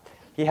thigh,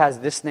 he has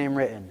this name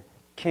written,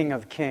 King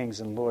of Kings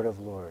and Lord of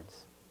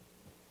Lords.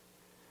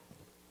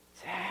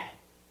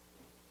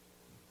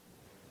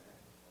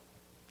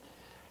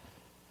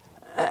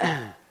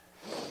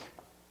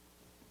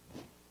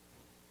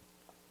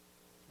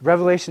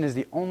 Revelation is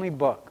the only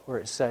book where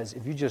it says,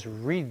 if you just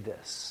read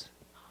this,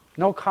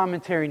 no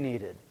commentary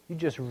needed, you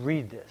just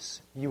read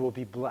this, you will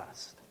be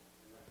blessed.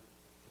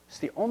 It's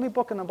the only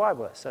book in the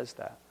Bible that says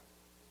that.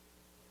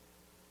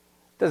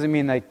 Doesn't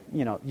mean that,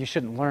 you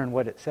shouldn't learn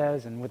what it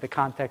says and with the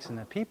context and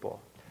the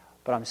people.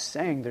 But I'm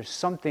saying there's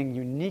something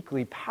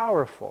uniquely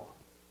powerful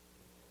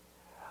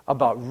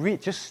about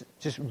just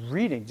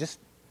reading, just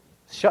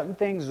shutting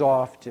things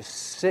off, just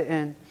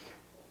sitting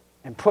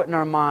and putting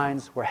our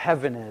minds where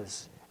heaven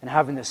is and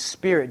having the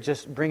Spirit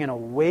just bring an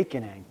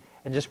awakening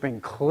and just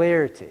bring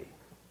clarity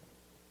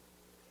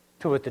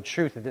to what the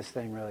truth of this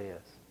thing really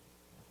is.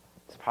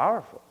 It's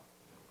powerful.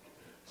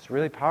 It's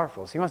really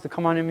powerful. So he wants to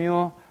come on a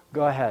mule?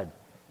 Go ahead.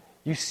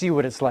 You see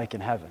what it's like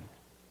in heaven.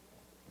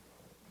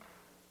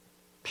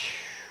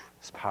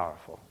 It's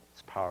powerful.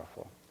 It's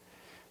powerful.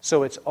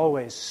 So it's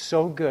always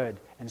so good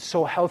and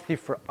so healthy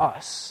for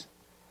us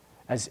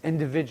as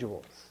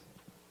individuals,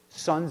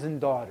 sons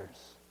and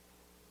daughters,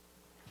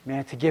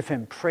 man, to give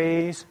him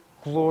praise,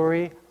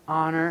 glory,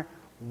 honor,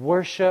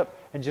 worship,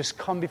 and just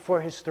come before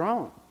his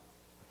throne.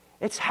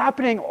 It's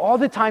happening all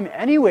the time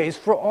anyways,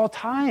 for all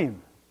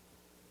time.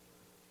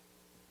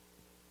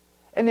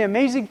 And the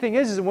amazing thing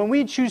is when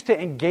we choose to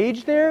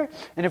engage there,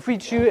 and if we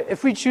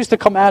choose to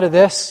come out of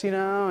this,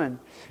 and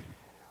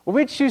when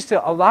we choose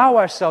to allow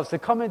ourselves to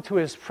come into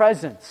his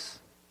presence,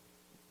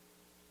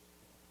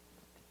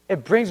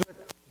 it brings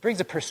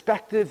a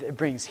perspective, it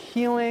brings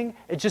healing,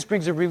 it just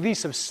brings a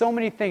release of so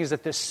many things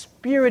that the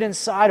Spirit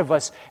inside of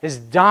us is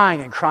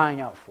dying and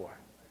crying out for.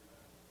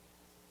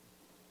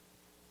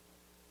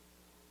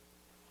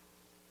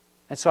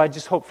 And so I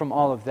just hope from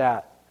all of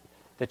that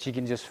you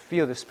can just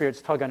feel the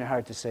Spirit's tug on your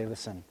heart to say,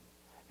 listen,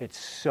 it's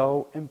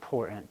so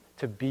important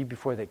to be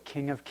before the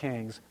King of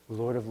Kings,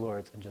 Lord of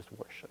Lords, and just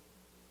worship.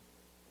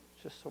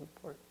 It's just so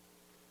important.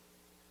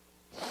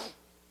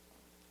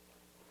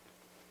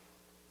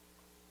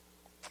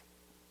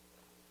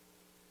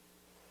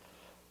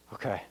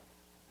 Okay.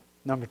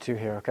 Number 2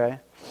 here, okay?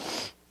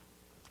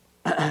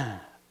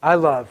 I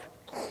love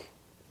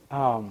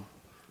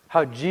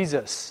how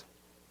Jesus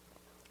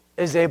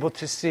is able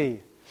to see.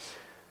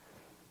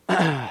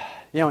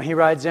 He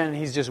rides in and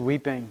he's just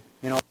weeping,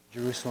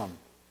 Jerusalem.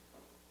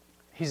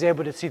 He's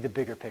able to see the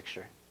bigger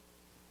picture.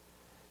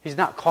 He's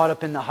not caught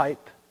up in the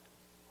hype.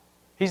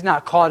 He's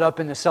not caught up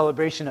in the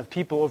celebration of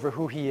people over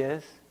who he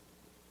is.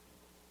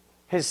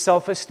 His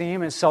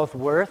self-esteem and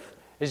self-worth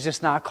is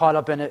just not caught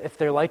up in it if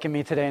they're liking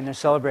me today and they're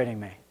celebrating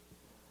me.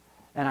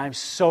 And I'm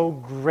so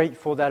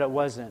grateful that it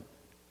wasn't.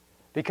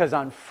 Because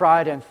on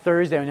Friday and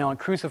Thursday, when yelling,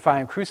 crucify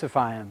him,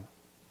 crucify him,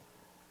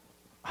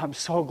 I'm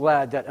so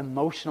glad that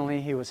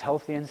emotionally he was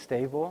healthy and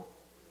stable.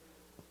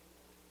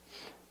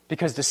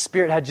 Because the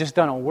Spirit had just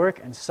done a work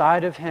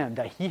inside of him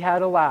that he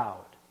had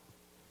allowed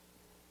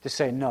to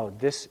say, no,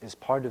 this is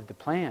part of the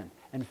plan.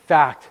 In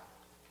fact,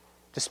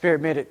 the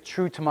Spirit made it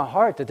true to my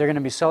heart that they're going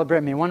to be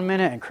celebrating me one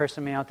minute and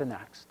cursing me out the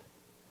next.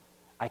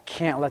 I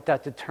can't let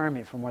that deter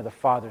me from where the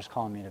Father's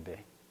calling me to be.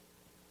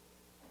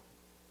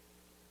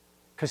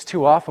 Because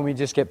too often we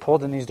just get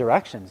pulled in these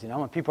directions.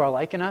 When people are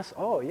liking us,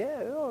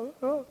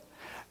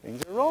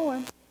 things are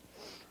rolling.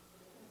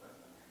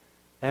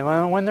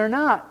 And when they're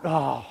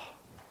not,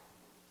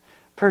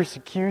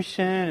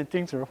 persecution and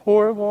things are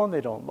horrible and they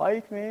don't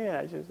like me. And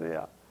I just,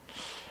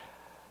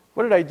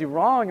 what did I do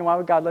wrong and why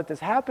would God let this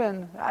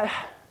happen?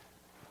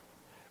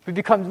 We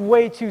become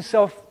way too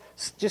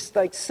self-focused.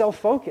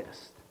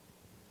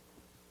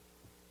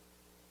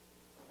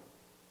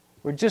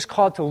 We're just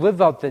called to live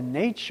out the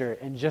nature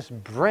and just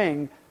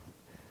bring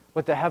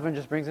what the heaven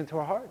just brings into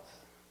our hearts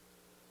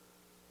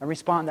and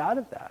respond out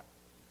of that.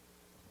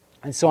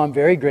 And so I'm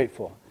very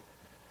grateful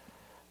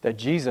that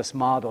Jesus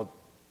modeled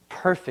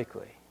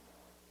perfectly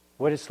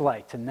what it's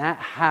like to not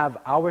have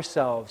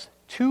ourselves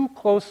too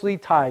closely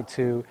tied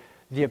to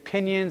the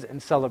opinions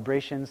and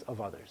celebrations of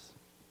others.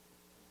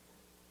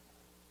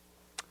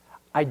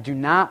 I do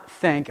not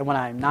think, and what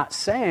I'm not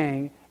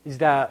saying, is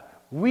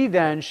that we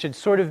then should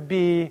sort of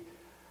be,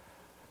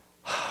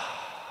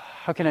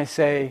 how can I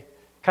say,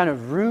 kind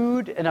of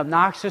rude and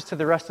obnoxious to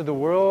the rest of the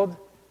world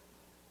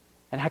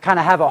and kind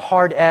of have a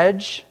hard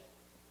edge.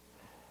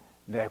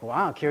 Be like, well,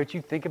 I don't care what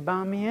you think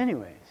about me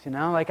anyways.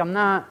 I'm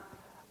not,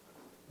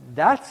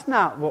 that's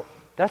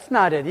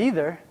not it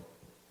either.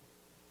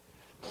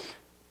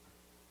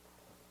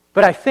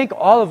 But I think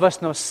all of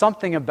us know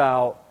something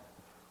about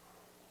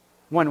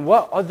when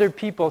what other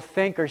people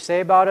think or say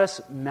about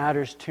us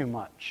matters too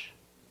much.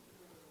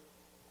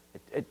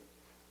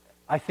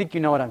 I think you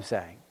know what I'm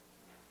saying.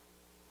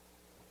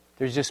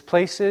 There's just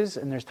places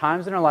and there's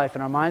times in our life,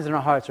 in our minds and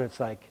our hearts where it's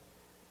like,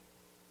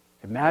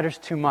 it matters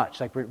too much.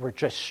 Like we're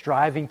just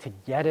striving to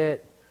get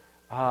it.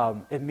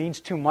 It means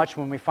too much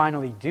when we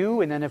finally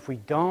do, and then if we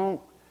don't,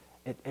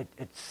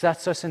 it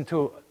sets us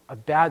into a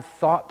bad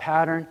thought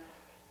pattern.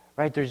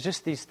 Right? There's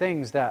just these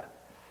things that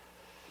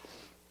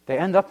they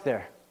end up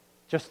there.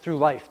 Just through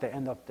life, they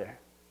end up there.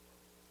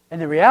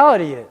 And the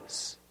reality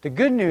is, the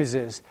good news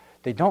is,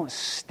 they don't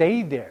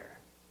stay there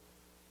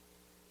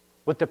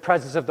with the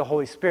presence of the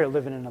Holy Spirit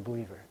living in a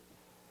believer.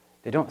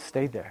 They don't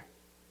stay there.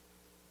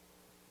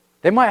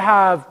 They might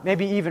have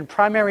maybe even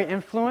primary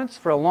influence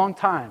for a long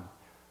time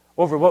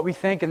over what we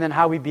think and then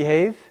how we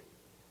behave.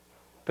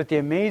 But the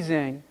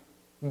amazing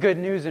good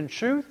news and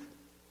truth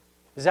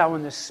is that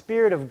when the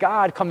Spirit of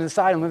God comes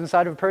inside and lives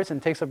inside of a person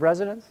and takes up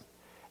residence,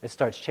 it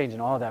starts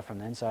changing all of that from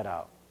the inside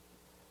out.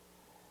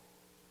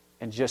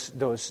 And just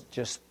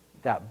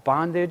that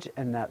bondage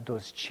and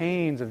those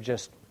chains of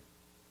just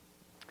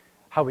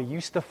how we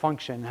used to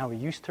function, how we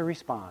used to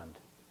respond,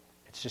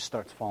 it just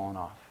starts falling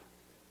off.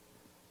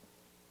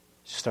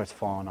 It just starts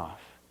falling off.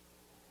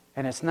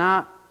 And it's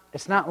not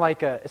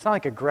like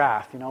a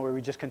graph, where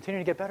we just continue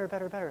to get better,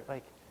 better, better.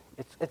 Like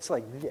it's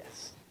like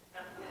this.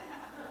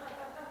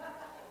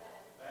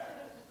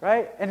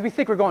 Right? And we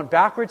think we're going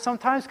backwards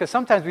sometimes, because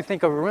sometimes we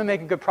think, we're really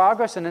making good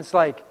progress, and it's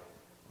like,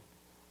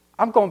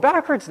 I'm going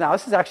backwards now.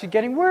 This is actually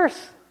getting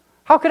worse.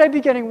 How could I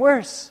be getting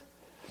worse?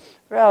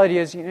 The reality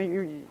is,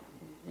 you're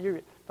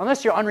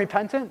unless you're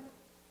unrepentant,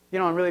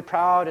 and really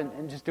proud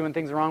and just doing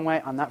things the wrong way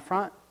on that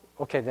front,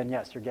 okay, then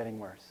yes, you're getting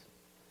worse.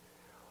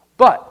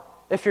 But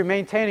if you're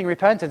maintaining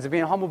repentance and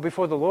being humble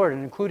before the Lord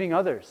and including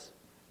others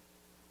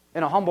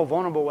in a humble,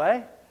 vulnerable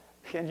way,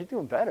 then you're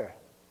doing better.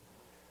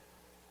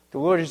 The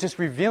Lord is just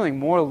revealing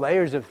more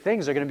layers of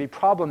things that are going to be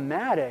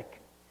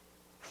problematic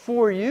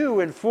for you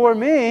and for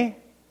me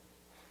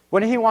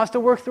when He wants to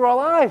work through our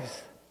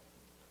lives.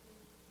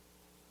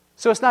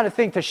 So it's not a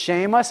thing to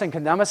shame us and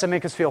condemn us and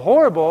make us feel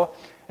horrible.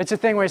 It's a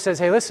thing where He says,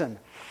 hey, listen,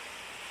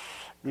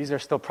 these are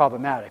still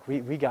problematic.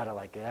 We got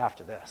to get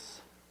after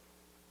this.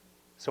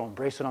 So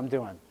embrace what I'm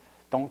doing.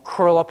 Don't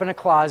curl up in a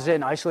closet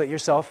and isolate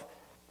yourself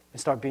and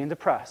start being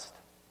depressed.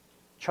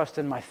 Trust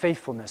in my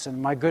faithfulness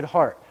and my good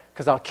heart,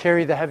 because I'll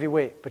carry the heavy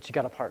weight, but you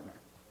got a partner.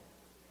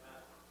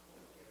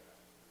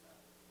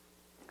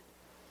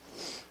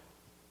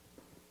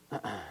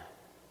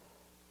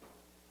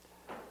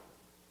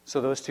 So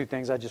those two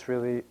things I just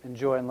really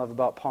enjoy and love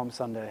about Palm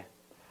Sunday.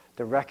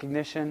 The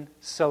recognition,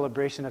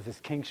 celebration of His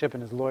kingship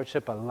and His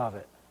lordship, I love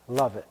it.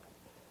 Love it.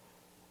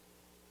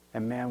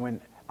 And man,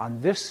 when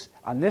on this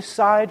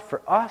side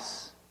for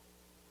us,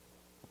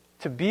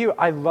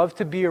 I love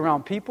to be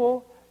around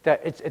people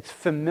that it's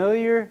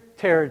familiar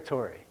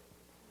territory.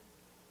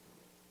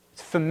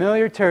 It's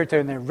familiar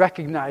territory, and they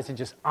recognize and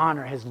just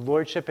honor His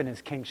lordship and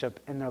His kingship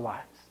in their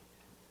lives.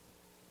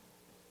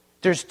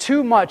 There's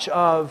too much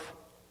of,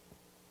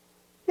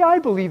 yeah, I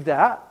believe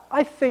that.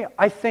 I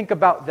think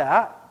about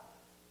that.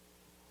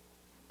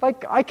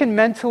 Like, I can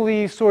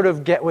mentally sort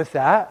of get with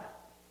that.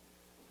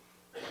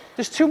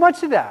 There's too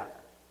much of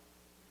that.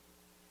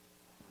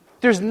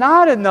 There's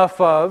not enough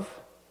of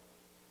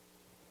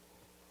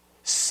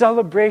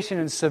celebration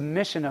and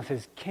submission of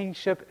His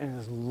kingship and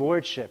His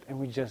lordship. And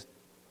we just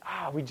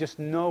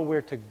know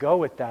where to go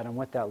with that and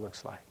what that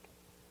looks like.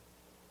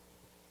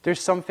 There's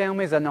some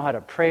families that know how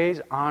to praise,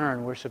 honor,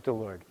 and worship the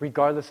Lord,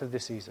 regardless of the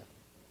season.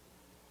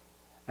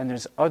 And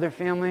there's other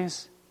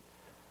families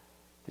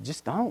that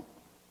just don't.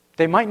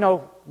 They might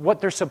know what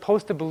they're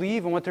supposed to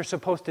believe and what they're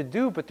supposed to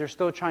do, but they're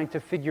still trying to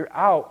figure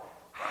out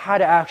how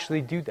to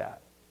actually do that.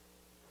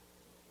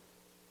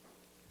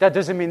 That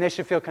doesn't mean they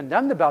should feel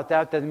condemned about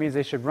that. That means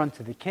they should run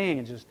to the King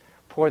and just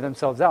pour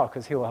themselves out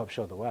because He will help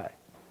show the way.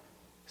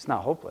 It's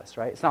not hopeless,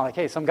 right? It's not like,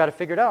 hey, some got to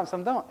figure it out and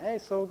some don't. Hey,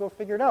 so we'll go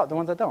figure it out, the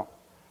ones that don't.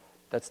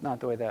 That's not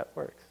the way that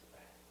works.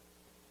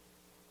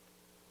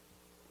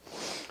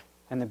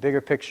 And the bigger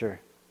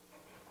picture,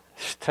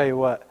 tell you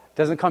what,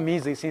 doesn't come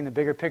easily seeing the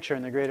bigger picture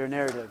and the greater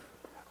narrative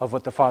of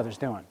what the Father's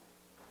doing.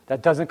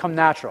 That doesn't come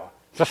natural.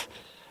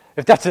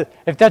 If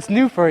that's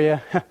new for you,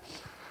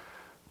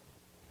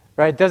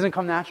 right? It doesn't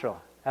come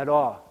natural at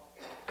all.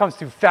 It comes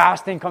through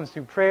fasting, comes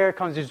through prayer, it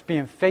comes through just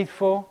being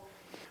faithful.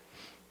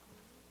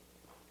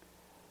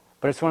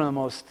 But it's one of the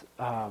most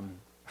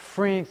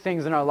freeing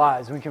things in our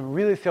lives. We can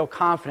really feel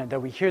confident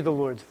that we hear the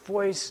Lord's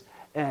voice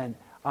and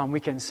we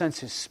can sense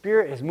His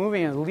Spirit is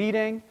moving and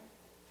leading,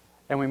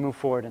 and we move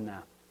forward in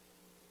that.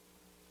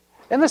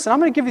 And listen, I'm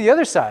going to give you the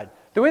other side.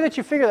 The way that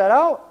you figure that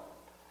out,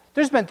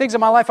 there's been things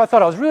in my life I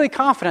thought I was really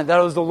confident that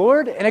it was the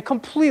Lord, and it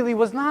completely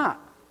was not.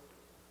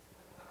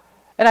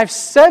 And I've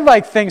said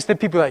things to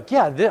people like,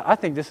 yeah, I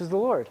think this is the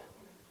Lord.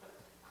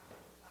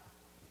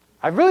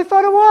 I really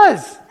thought it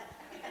was.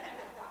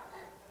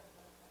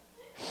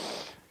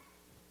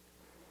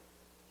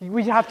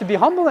 We have to be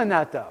humble in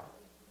that, though.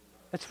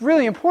 It's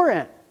really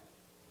important.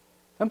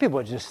 Some people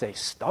would just say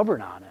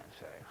stubborn on it.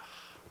 Say,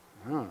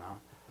 I don't know.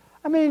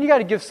 I mean, you got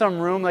to give some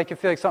room. Like, you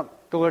feel like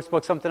the Lord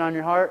spoke something on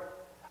your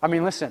heart. I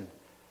mean, listen,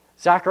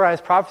 Zechariah's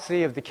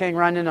prophecy of the king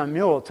riding on a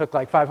mule took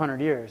 500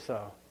 years.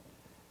 So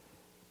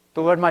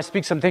the Lord might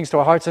speak some things to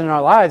our hearts and in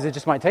our lives. It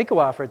just might take a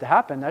while for it to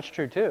happen. That's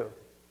true, too.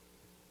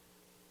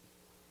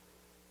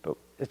 But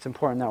it's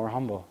important that we're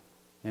humble.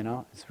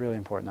 It's really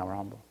important that we're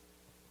humble.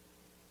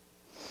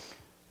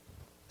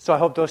 So I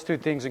hope those two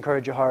things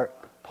encourage your heart.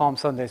 Palm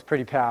Sunday is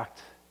pretty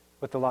packed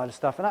with a lot of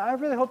stuff. And I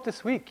really hope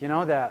this week,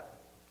 that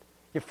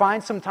you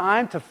find some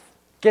time to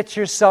get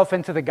yourself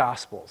into the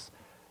Gospels.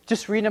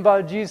 Just reading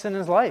about Jesus and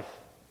His life.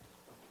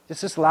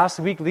 Just this last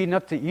week leading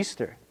up to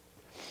Easter.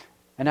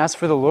 And ask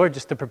for the Lord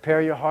just to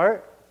prepare your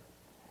heart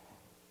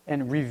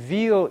and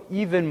reveal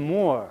even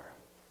more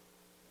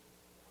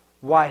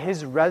why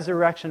His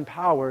resurrection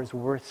power is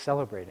worth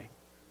celebrating.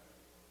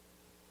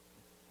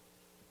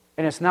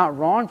 And it's not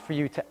wrong for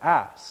you to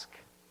ask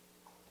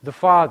the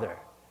Father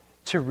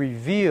to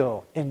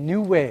reveal in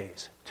new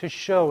ways, to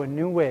show in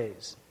new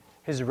ways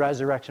His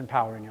resurrection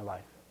power in your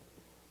life.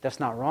 That's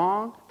not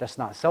wrong. That's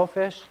not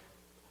selfish.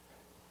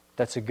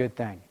 That's a good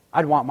thing.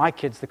 I'd want my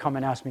kids to come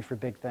and ask me for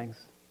big things.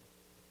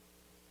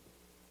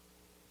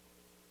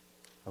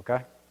 Okay?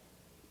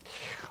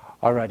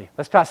 Alrighty.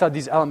 Let's pass out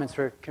these elements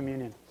for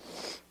communion.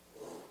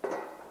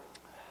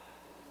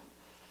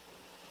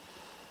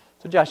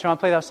 So Josh, you want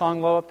to play that song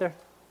low up there?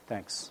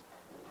 Thanks.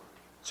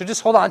 So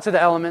just hold on to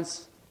the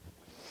elements.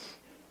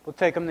 We'll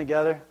take them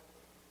together.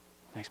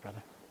 Thanks,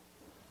 brother.